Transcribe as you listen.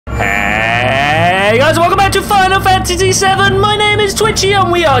guys, welcome back to Final Fantasy VII. My name is Twitchi and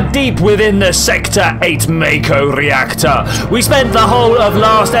we are deep within the Sector 8 Mako Reactor. We spent the whole of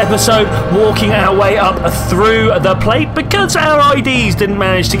last episode walking our way up through the plate because our IDs didn't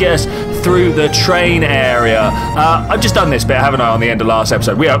manage to get us through the train area. I've just done this bit, haven't I, on the end of last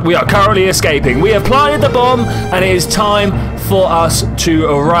episode. We are currently escaping. We have planted the bomb and it is time for us to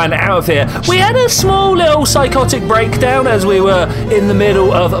run out of here. We had a small little psychotic breakdown as we were in the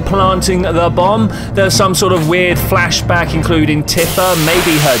middle of planting the bomb. There's some sort of weird flashback including Tifa,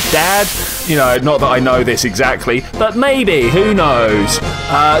 maybe her dad. You know, not that I know this exactly, but maybe, who knows?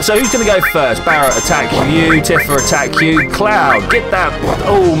 So who's going to go first? Barrett, attack you. Tifa, attack you. Cloud, get that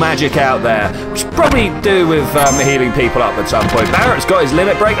all magic out there. We should probably do with healing people up at some point. Barrett's got his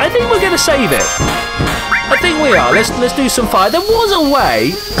limit break. I think we're going to save it. I think we are. Let's do some fire. There was a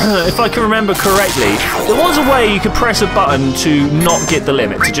way, if I can remember correctly, there was a way you could press a button to not get the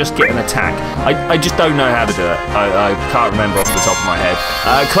limit, to just get an attack. I just don't know how to do it. I can't remember off the top of my head.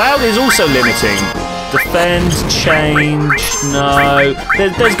 Cloud is also limiting. Defend, change, no.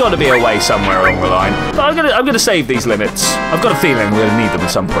 There's got to be a way somewhere along the line. But I'm gonna save these limits. I've got a feeling we're gonna need them at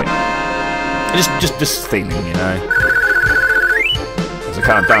some point. Just feeling, you know. I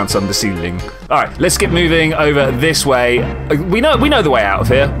can't dance on the ceiling. Alright, let's get moving over this way. We know the way out of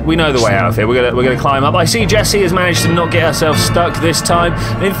here. We know the way out of here. We're gonna climb up. I see Jessie has managed to not get herself stuck this time.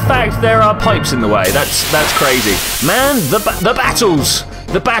 In fact, there are pipes in the way. That's crazy. Man, the battles!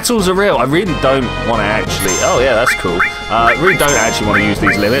 The battles are real. I really don't want to actually... Oh yeah, that's cool. I really don't actually want to use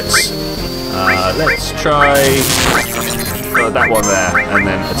these limits. Let's try... that one there, and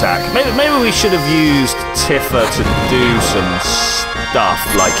then attack. Maybe we should have used Tifa to do some stuff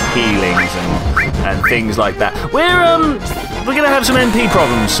like healings and things like that. We're gonna have some MP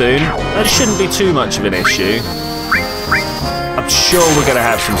problems soon. That shouldn't be too much of an issue. I'm sure we're gonna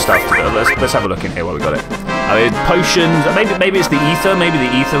have some stuff to do. Let's have a look in here while we got it. I mean, potions. Maybe it's the ether. Maybe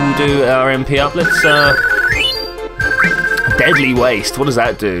the ether will do our MP up. Let's. Deadly waste. What does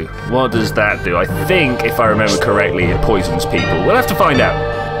that do? What does that do? I think, if I remember correctly, it poisons people. We'll have to find out.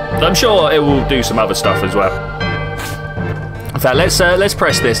 I'm sure it will do some other stuff as well. In fact, let's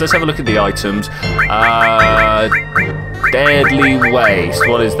press this. Let's have a look at the items. Deadly waste.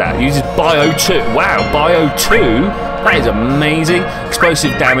 What is that? Uses Bio 2. Wow, Bio 2? That is amazing.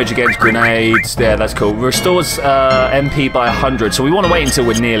 Explosive damage against grenades. Yeah, that's cool. Restores MP by 100. So we want to wait until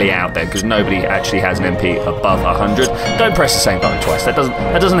we're nearly out there because nobody actually has an MP above 100. Don't press the same button twice. That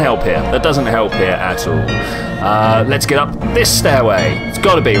doesn't help here. That doesn't help here at all. Let's get up this stairway. It's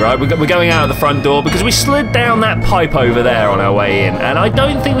got to be, right? We're going out of the front door because we slid down that pipe over there on our way in, and I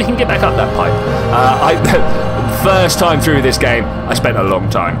don't think we can get back up that pipe. First time through this game, I spent a long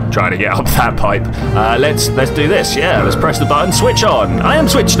time trying to get up that pipe. Let's do this. Yeah, let's press the button. Switch on. I am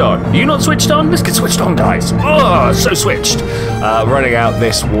switched on. Are you not switched on? Let's get switched on, guys. Oh, so switched. Running out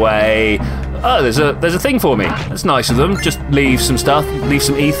this way. Oh, there's a thing for me. That's nice of them. Just leave some stuff. Leave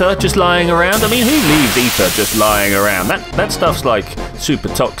some ether just lying around. I mean, who leaves ether just lying around? That stuff's like super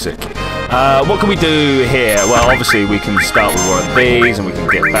toxic. What can we do here? Well, obviously we can start with one of these and we can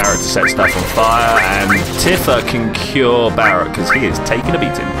get Barrett to set stuff on fire, and Tifa can cure Barrett because he is taking a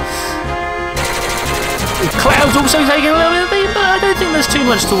beating. Cloud's also taking a little bit of beating, but I don't think there's too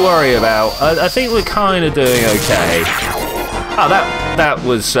much to worry about. I think we're kind of doing okay. Oh, that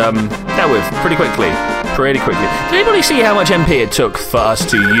was dealt with pretty quickly. Pretty quickly. Did anybody see how much MP it took for us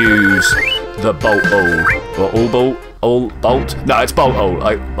to use the bolt all? Or all bolt? All bolt? No, it's bolt all.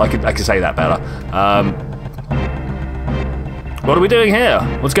 I can say that better. What are we doing here?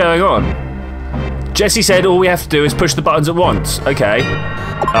 What's going on? Jessie said all we have to do is push the buttons at once. Okay.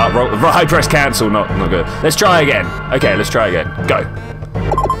 Right, press cancel. Not good. Let's try again. Okay, let's try again. Go.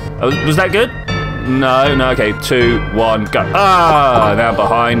 Was that good? No. Okay. 2, 1, go. Ah, now I'm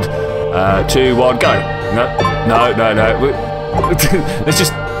behind. 2, 1, go. No. Let's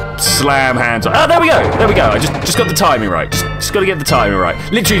just slam hands on. Oh, there we go. I just got the timing right. Just got to get the timing right.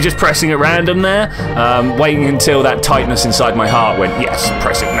 Literally just pressing at random there. Waiting until that tightness inside my heart went, yes,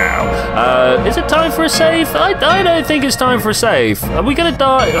 press it now. Is it time for a save? I don't think it's time for a save. Are we going to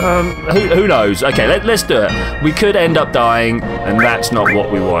die? Who knows? Okay, let's do it. We could end up dying, and that's not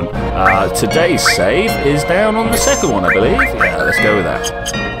what we want. Today's save is down on the second one, I believe. Yeah, let's go with that.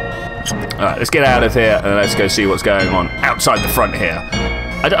 Alright, let's get out of here, and let's go see what's going on outside the front here.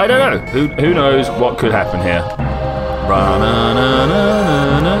 I don't know. Who knows what could happen here?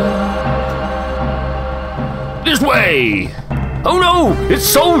 This way! Oh no! It's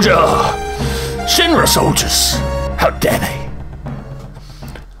soldier! Shinra soldiers! How dare they?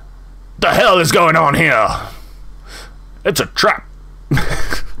 The hell is going on here? It's a trap!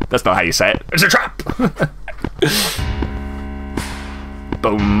 That's not how you say it. It's a trap.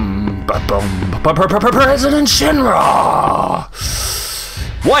 Boom, ba-boom, President Shinra.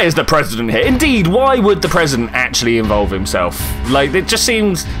 Why is the president here? Indeed, why would the president actually involve himself? Like, it just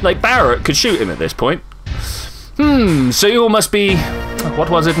seems like Barrett could shoot him at this point. So you all must be...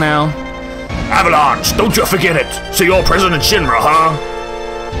 What was it now? Avalanche, don't you forget it. So you're President Shinra, huh?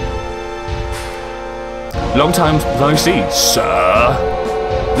 Long time no see, sir.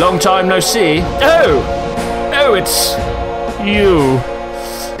 Long time no see. Oh, it's you.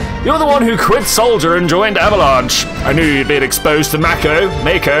 You're the one who quit Soldier and joined Avalanche. I knew you'd been exposed to Mako,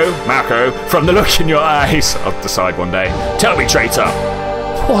 from the look in your eyes. I'll decide one day. Tell me, traitor,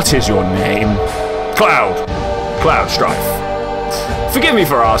 what is your name? Cloud Strife. Forgive me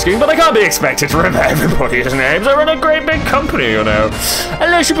for asking, but I can't be expected to remember everybody's names. I run a great big company, you know.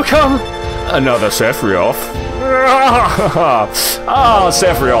 Unless you become another Sephiroth.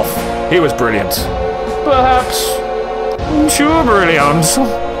 Sephiroth. He was brilliant. Perhaps too brilliant.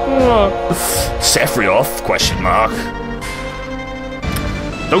 Sephiroth? Question mark.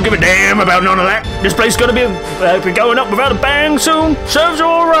 Don't give a damn about none of that. This place is gonna be going up without a bang soon. Serves are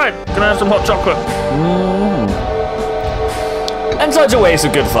all right. Can I have some hot chocolate? And such a waste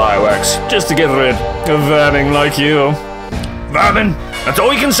of good fireworks, just to get rid of vermin like you. Vermin? That's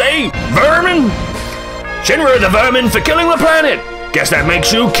all you can say? Vermin? Shinra the vermin for killing the planet. Guess that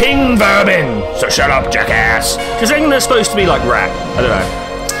makes you King Vermin. So shut up, jackass. Do you think they're supposed to be like rat? I don't know.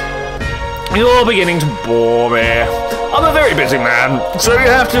 You're beginning to bore me. I'm a very busy man, so you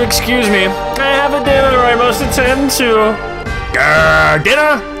have to excuse me. I have a dinner I must attend to.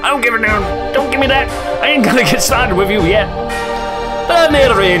 Dinner? I don't give a damn. Don't give me that. I ain't gonna get started with you yet. But I've made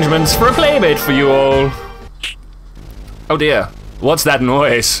arrangements for a playmate for you all. Oh dear. What's that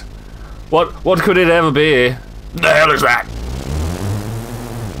noise? What could it ever be? The hell is that?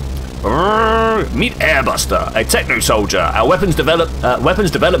 Meet Airbuster, a techno soldier. Our weapons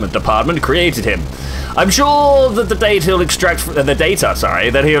development department created him. I'm sure that the data he'll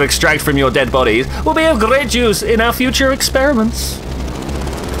extract from your dead bodies will be of great use in our future experiments.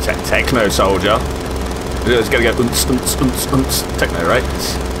 Techno soldier. It's gonna go techno, right?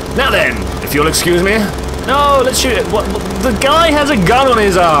 Now then, if you'll excuse me. No, let's shoot it. What? The guy has a gun on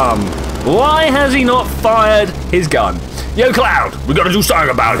his arm. Why has he not fired his gun? Yo, Cloud, we gotta do something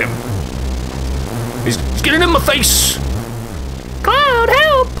about him. He's getting in my face. Cloud,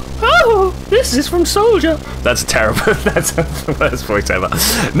 help! Oh, this is from Soldier. That's terrible. That's the worst voice ever.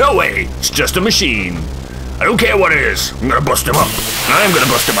 No way, it's just a machine. I don't care what it is. I'm gonna bust him up. I'm gonna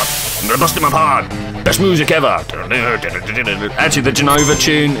bust him up. I'm gonna bust him up hard. Best music ever. Actually, the Genova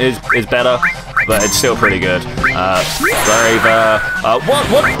tune is better, but it's still pretty good. What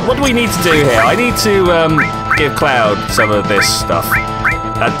do we need to do here? I need to give Cloud some of this stuff.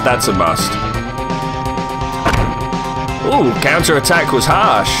 That's a must. Ooh, counter-attack was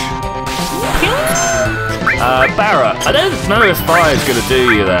harsh. Barrett, I don't know if fire's gonna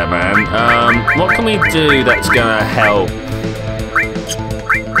do you there, man. What can we do that's gonna help?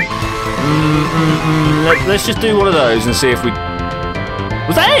 Let's just do one of those and see if we...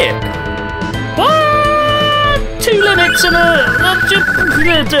 Was that it? What? 2 limits and a...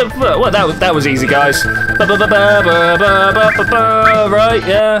 Well, that was easy, guys. Right,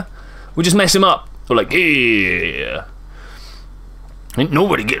 yeah. We'll just mess him up. We're like, yeah. Ain't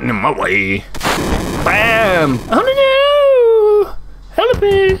nobody getting in my way. Bam! Oh no! Help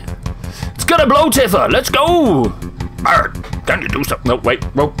me! It's gonna blow, Tifa! Let's go! Barrett, can't you do something? No, wait.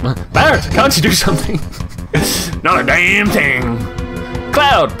 Whoa. Barrett, can't you do something? Not a damn thing.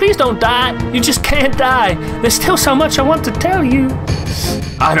 Cloud, please don't die. You just can't die. There's still so much I want to tell you.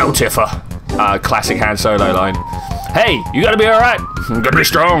 I know, Tifa. Classic Han Solo line. Hey, you gotta be alright. I'm gonna be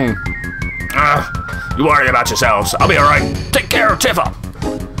strong. You worry about yourselves. I'll be alright. Take care of Tifa.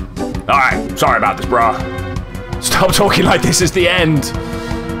 Alright, sorry about this, brah. Stop talking like this is the end.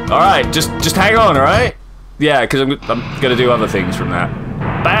 Alright, just hang on, alright? Yeah, because I'm gonna do other things from that.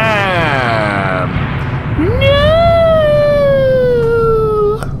 Bam! No!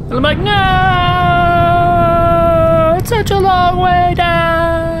 And I'm like, no! It's such a long way down.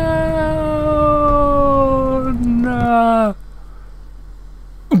 No.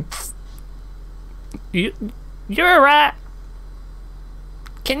 You're alright.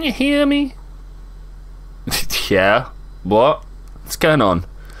 Can you hear me? Yeah. What? What's going on?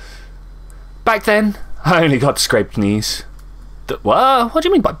 Back then, I only got scraped knees. What? What do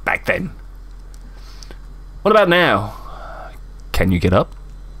you mean by back then? What about now? Can you get up?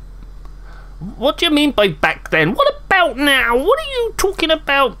 What do you mean by back then? What about now? What are you talking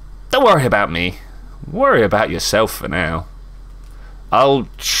about? Don't worry about me. Worry about yourself for now. I'll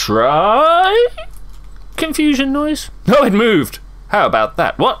try. Confusion noise. Oh, it moved. How about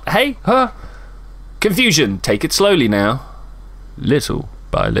that? What? Hey? Huh? Confusion. Take it slowly now. Little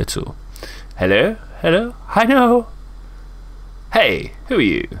by little. Hello? Hello? I know. Hey, who are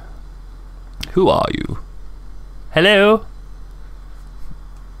you? Who are you? Hello?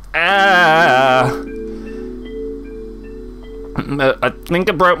 I think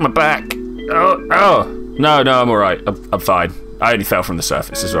I broke my back. Oh. No, I'm alright. I'm fine. I only fell from the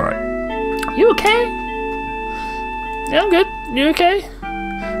surface. It's alright. You okay? Yeah, I'm good. You okay?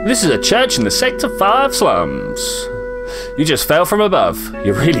 This is a church in the Sector 5 slums. You just fell from above.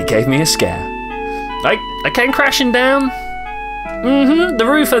 You really gave me a scare. I came crashing down. The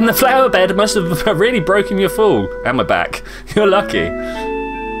roof and the flower bed must have really broken your fall. And my back. You're lucky.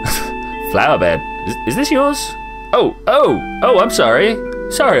 Flower bed. Is this yours? Oh, I'm sorry.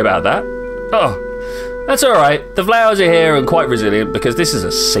 Sorry about that. Oh, that's alright. The flowers are here and quite resilient because this is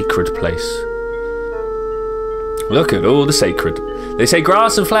a sacred place. Look at all the sacred. They say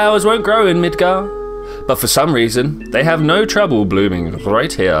grass and flowers won't grow in Midgar, but for some reason, they have no trouble blooming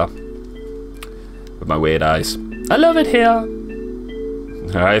right here. With my weird eyes. I love it here.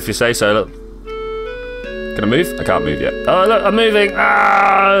 Alright, if you say so, look. Can I move? I can't move yet. Oh, look, I'm moving.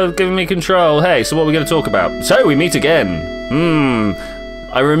 Giving me control. Hey, so what are we going to talk about? So, we meet again.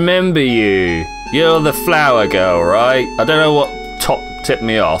 I remember you. You're the flower girl, right? I don't know what tipped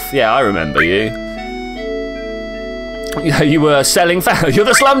me off. Yeah, I remember you. You were selling flowers. You're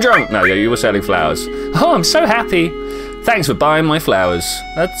the slum drunk. No, you were selling flowers. Oh, I'm so happy. Thanks for buying my flowers.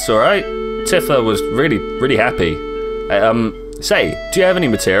 That's alright. Tifa was really, really happy. Say, do you have any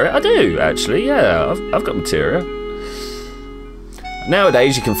material? I do, actually. Yeah, I've got material.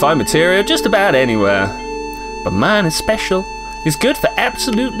 Nowadays, you can find material just about anywhere. But mine is special. It's good for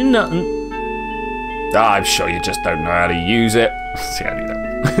absolutely nothing. I'm sure you just don't know how to use it. See how you don't.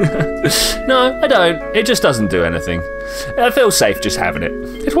 No, I don't. It just doesn't do anything. I feel safe just having it.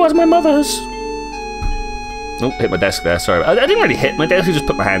 It was my mother's. Oh, hit my desk there, sorry. I didn't really hit my desk, I just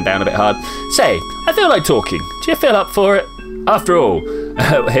put my hand down a bit hard. Say, I feel like talking. Do you feel up for it? After all,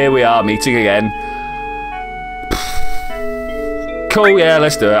 here we are meeting again. Cool, yeah,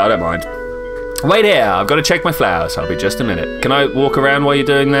 let's do it, I don't mind. Wait here, I've got to check my flowers. I'll be just a minute. Can I walk around while you're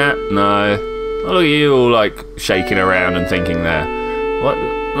doing that? No. Oh, look at you all, like, shaking around and thinking there. What?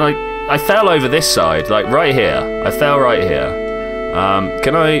 Like, I fell over this side, like, right here. I fell right here.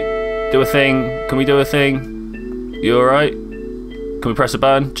 Can I do a thing? Can we do a thing? You alright? Can we press a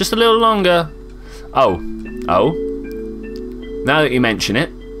button? Just a little longer. Oh. Now that you mention it.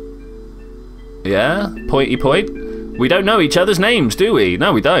 Yeah? Pointy point? We don't know each other's names, do we?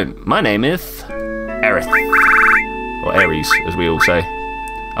 No, we don't. My name is Aerith. Or Aries, as we all say.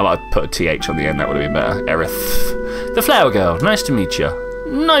 I might have put a TH on the end, that would have been better. Aerith. The flower girl, nice to meet you.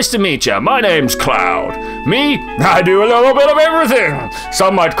 Nice to meet you. My name's Cloud. Me? I do a little bit of everything.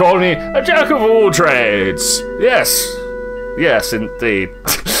 Some might call me a jack of all trades. Yes. Yes, indeed.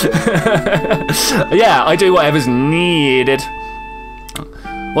 Yeah, I do whatever's needed.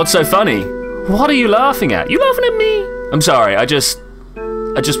 What's so funny? What are you laughing at? You laughing at me? I'm sorry, I just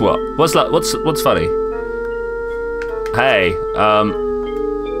what? What's funny? Hey,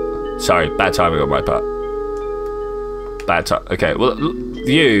 sorry, bad timing on my part. Bad time. Okay, well,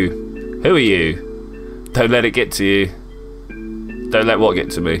 you. Who are you? Don't let it get to you. Don't let what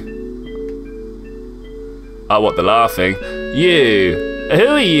get to me? Oh, what, the laughing? You. Who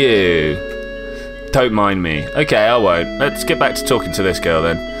are you? Don't mind me. Okay, I won't. Let's get back to talking to this girl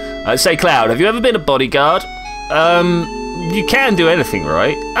then. Say, Cloud, have you ever been a bodyguard? You can do anything,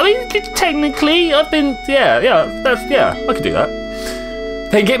 right? I mean, technically, I've been, yeah, I could do that.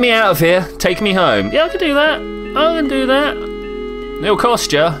 Then get me out of here. Take me home. Yeah, I can do that. I can do that. It'll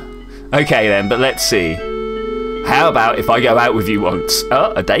cost you. Okay then, but let's see. How about if I go out with you once?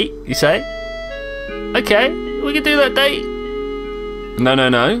 Oh, a date, you say? Okay, we can do that date.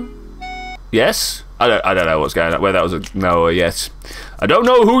 No. Yes? I don't know what's going on. Whether that was a no or yes. I don't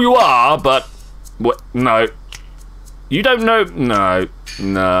know who you are, but what? No. You don't know? No.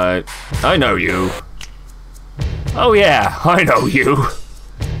 I know you. Oh yeah, I know you.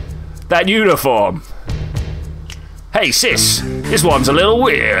 That uniform. Hey sis, this one's a little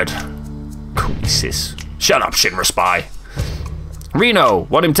weird. Call me sis. Shut up, Shinra Spy. Reno,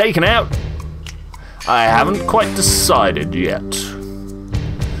 want him taken out? I haven't quite decided yet.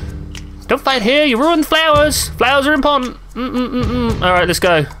 Don't fight here, you ruined flowers. Flowers are important. Alright, let's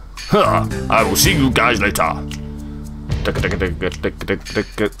go. I will see you guys later.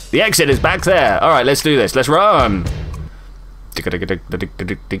 The exit is back there. Alright, let's do this. Let's run. I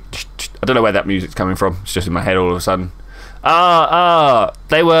don't know where that music's coming from. It's just in my head all of a sudden.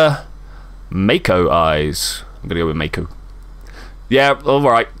 They were Mako eyes. I'm gonna go with Mako. Yeah,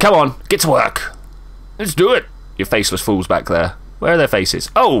 alright. Come on, get to work. Let's do it. You faceless fools back there. Where are their faces?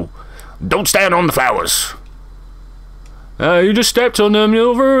 Oh! Don't stand on the flowers. You just stepped on them,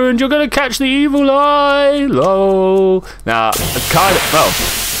 Milver, and you're gonna catch the evil eye. Low. Now, kind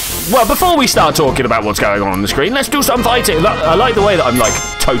of. Well, before we start talking about what's going on the screen, let's do some fighting. I like the way that I'm like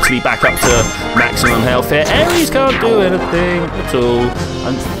totally back up to maximum health here. Ares can't do anything at all.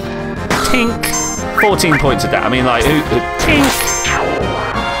 And tink. 14 points of that. I mean, like, tink.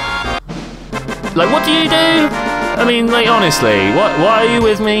 Like, what do you do? I mean, like, honestly, why are you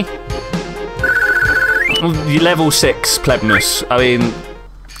with me? Level 6 plebness. I mean,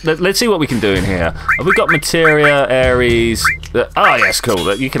 let's see what we can do in here. Have we got materia, Ares? Oh, yes,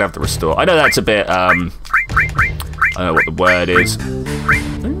 cool. You can have the restore. I know that's a bit, I don't know what the word is.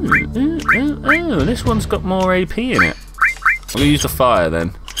 Ooh, this one's got more AP in it. We'll use the fire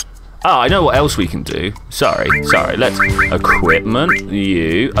then. Oh, I know what else we can do. Sorry. Let's equipment.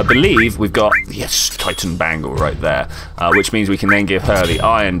 I believe we've got Titan Bangle right there, which means we can then give her the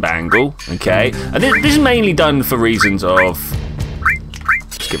Iron Bangle. Okay, and this is mainly done for reasons of.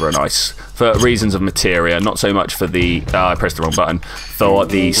 Let's give her a nice. For reasons of materia, not so much for the. I pressed the wrong button. For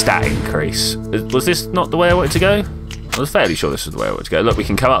the stat increase. Was this not the way I wanted to go? I was fairly sure this was the way I wanted to go. Look, we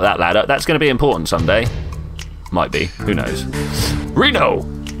can come up that ladder. That's going to be important someday. Might be. Who knows? Reno.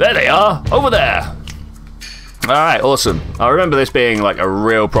 There they are, over there. Alright, awesome. I remember this being like a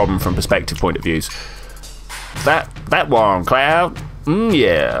real problem from perspective point of views. That one, Cloud?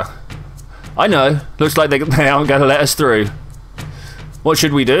 Yeah. I know. Looks like they aren't going to let us through. What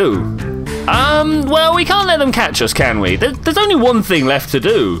should we do? Well, we can't let them catch us, can we? There's only one thing left to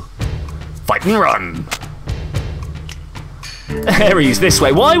do. Fight and run. Ares, this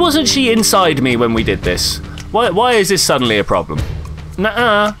way. Why wasn't she inside me when we did this? Why is this suddenly a problem?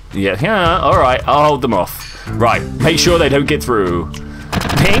 Nuh-uh. Yeah, alright, I'll hold them off. Right, make sure they don't get through.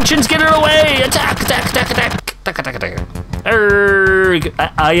 The ancients, get her away! Attack! Arg!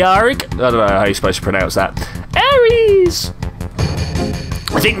 I don't know how you're supposed to pronounce that. Ares!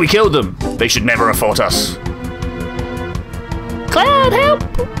 I think we killed them. They should never have fought us. Cloud, help!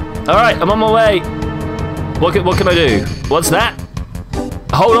 Alright, I'm on my way. What can I do? What's that?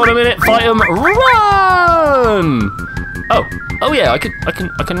 Hold on a minute, fight them, run! Oh yeah, I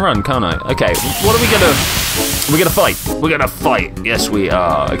can run, can't I? Okay, what are we gonna? We're gonna fight. We're gonna fight. Yes, we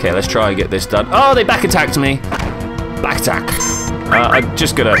are. Okay, let's try and get this done. Oh, they back attacked me. Back attack. I'm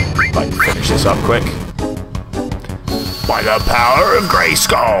just gonna like finish this up quick. By the power of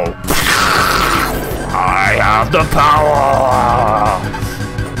Grayskull, I have the power.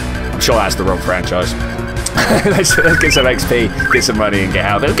 I'm sure that's the wrong franchise. let's get some XP, get some money, and get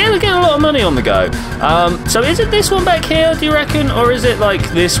out of it. Get a lot of money on the go. So is it this one back here, do you reckon? Or is it like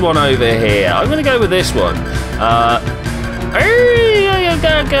this one over here? I'm going to go with this one.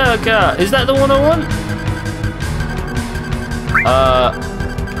 Is that the one I want?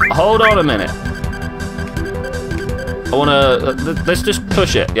 Hold on a minute. I want to... let's just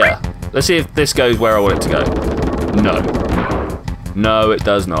push it, yeah. Let's see if this goes where I want it to go. No. No, it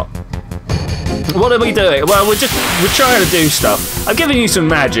does not. What are we doing? Well, we're trying to do stuff. I've given you some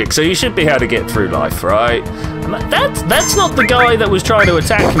magic, so you should be able to get through life, right? That's not the guy that was trying to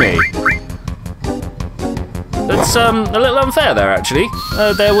attack me. That's a little unfair there, actually.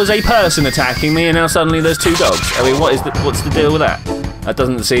 There was a person attacking me, and now suddenly there's two dogs. I mean, what's the deal with that? That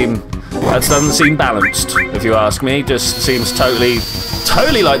doesn't seem balanced, if you ask me. Just seems totally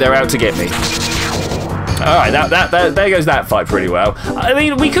like they're out to get me. All right, there goes that fight pretty well. I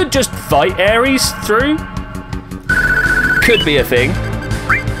mean, we could just fight Ares through. Could be a thing.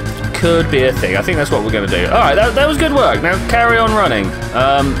 Could be a thing. I think that's what we're going to do. All right, that was good work. Now carry on running.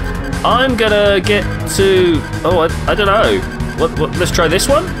 I'm going to get to... Oh, I don't know. What? Let's try this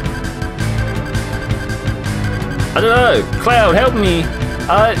one? I don't know. Cloud, help me.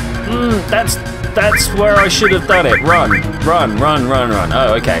 That's where I should have done it. Run.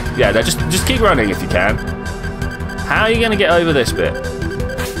 Oh, okay. Yeah, just keep running if you can. How are you going to get over this bit?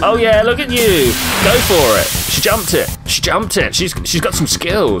 Oh yeah, look at you. Go for it. She jumped it. She's got some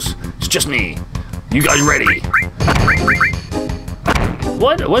skills. It's just me. You guys ready?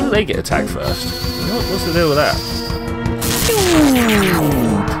 Why do they get attacked first? What's the deal with that?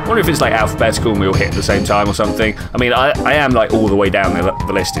 I wonder if it's like alphabetical and we all hit at the same time or something. I mean, I am like all the way down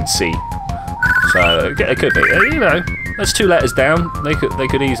the list in C. So it could be, you know, that's 2 letters down. They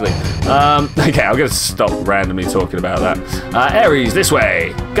could easily. Okay, I'm gonna stop randomly talking about that. Ares, this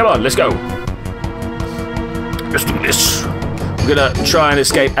way. Come on, let's go. Let's do this. We're gonna try and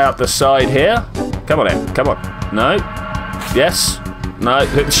escape out the side here. Come on in. Come on. No. Yes? No,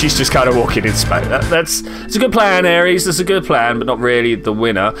 she's just kind of walking in space. That's a good plan, Ares. That's a good plan, but not really the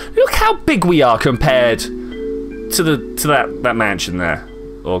winner. Look how big we are compared to that mansion there,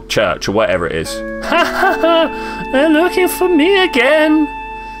 or church, or whatever it is. Ha ha ha! They're looking for me again.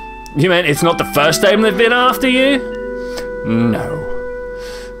 You mean it's not the first time they've been after you? No.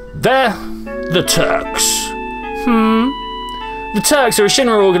 They're the Turks. The Turks are a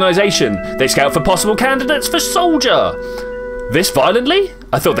Shinra organisation. They scout for possible candidates for soldier. This violently?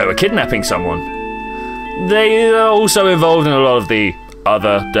 I thought they were kidnapping someone. They are also involved in a lot of the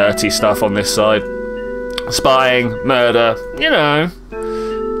other dirty stuff on this side. Spying, murder, you know.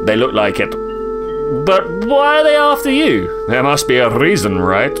 They look like it. But why are they after you? There must be a reason,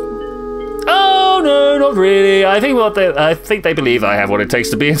 right? Oh no, not really. I think they believe I have what it takes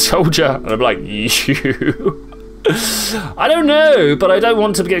to be a soldier. And I'm like, you. I don't know, but I don't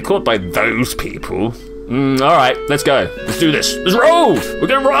want to get caught by those people. All right, let's go. Let's do this. Let's roll. We're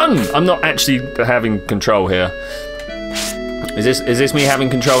gonna run. I'm not actually having control here. Is this me having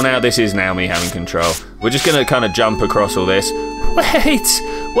control now? This is now me having control. We're just gonna kind of jump across all this. Wait.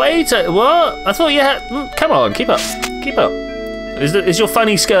 What? I thought you had. Come on, keep up. Is your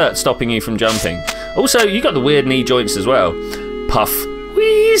funny skirt stopping you from jumping? Also, you got the weird knee joints as well. Puff,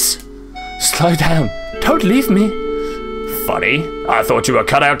 wheeze. Slow down. Don't leave me. Funny. I thought you were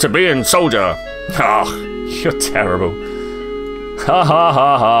cut out to be a soldier. Oh, you're terrible. Ha ha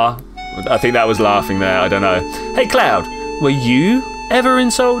ha ha. I think that was laughing there, I don't know. Hey Cloud, were you ever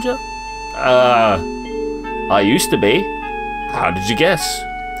in soldier? I used to be. How did you guess?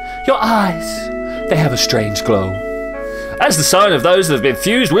 Your eyes, they have a strange glow. As the sign of those that have been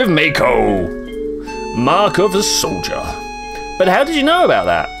fused with Mako. Mark of a soldier. But how did you know about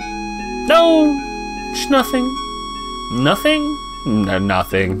that? No, it's nothing. Nothing? No,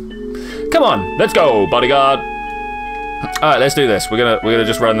 nothing. Come on, let's go, bodyguard. All right, let's do this. We're gonna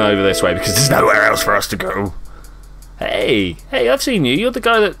just run over this way because there's nowhere else for us to go. Hey, I've seen you. You're the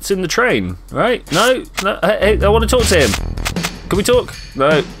guy that's in the train, right? No. Hey, I want to talk to him. Can we talk?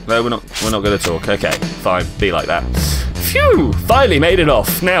 No, we're not gonna talk. Okay, fine. Be like that. Phew! Finally made it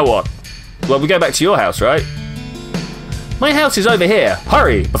off. Now what? Well, we go back to your house, right? My house is over here.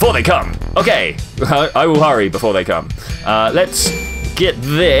 Hurry before they come. Okay, I will hurry before they come. Let's get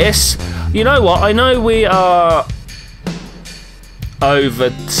this. You know what? I know we are over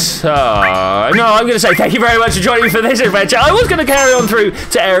time. No, I'm going to say thank you very much for joining me for this adventure. I was going to carry on through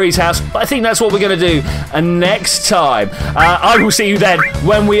to Ares' house, but I think that's what we're going to do next time. I will see you then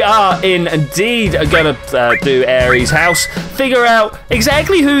when we are indeed going to do Ares' house, figure out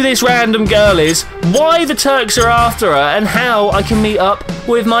exactly who this random girl is, why the Turks are after her, and how I can meet up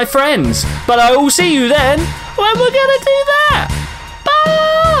with my friends. But I will see you then when we're going to do that.